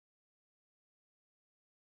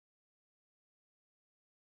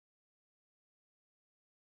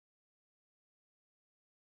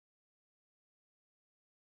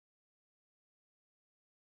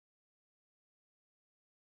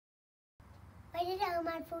Why did the old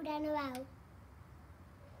man fall down a well?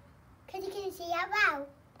 Because he couldn't see that well.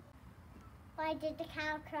 Why did the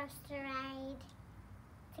cow cross the road?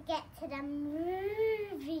 To get to the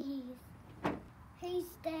movies. Who's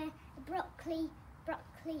the broccoli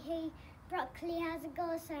has a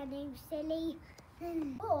gossamer named Silly.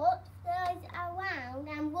 What flies around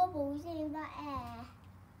and wobbles in the air?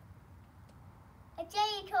 A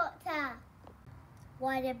helicopter.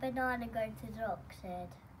 Why did banana go to the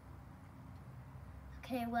oxide?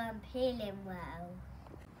 Because they weren't peeling well.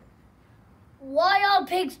 Why are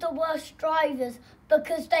pigs the worst drivers?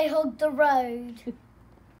 Because they hog the road.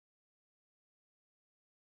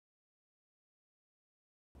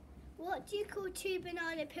 What do you call 2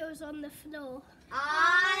 banana peels on the floor?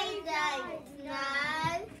 I don't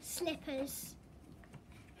know. Slippers.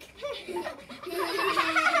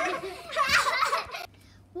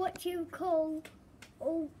 What do you call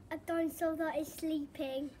a dinosaur that is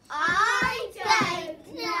sleeping? I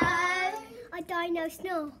don't know. A dino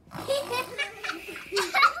snore.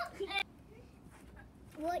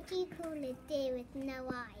 What do you call a deer with no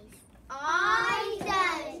eyes? I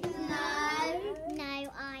don't know.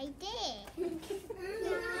 No idea.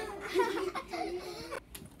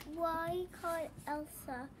 Why can't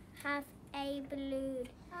Elsa have a balloon?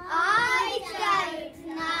 I don't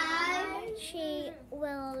know. She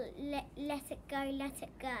will let it go, let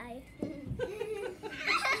it go.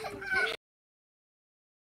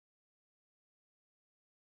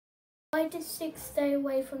 Why does 6 stay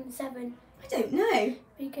away from 7? I don't know.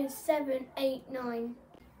 Because 7, 8, 9.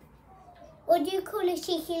 What do you call a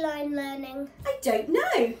cheeky line learning? I don't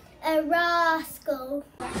know. A rascal.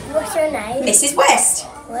 What's your name? Mrs. West.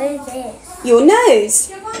 What is this? Your nose.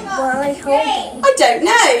 What am I holding? I don't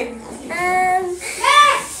know.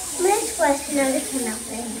 Miss West knows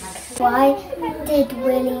nothing. Why did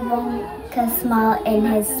Willy Wonka smile in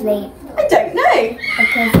his sleep? I don't know.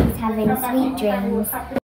 Because he's having sweet dreams.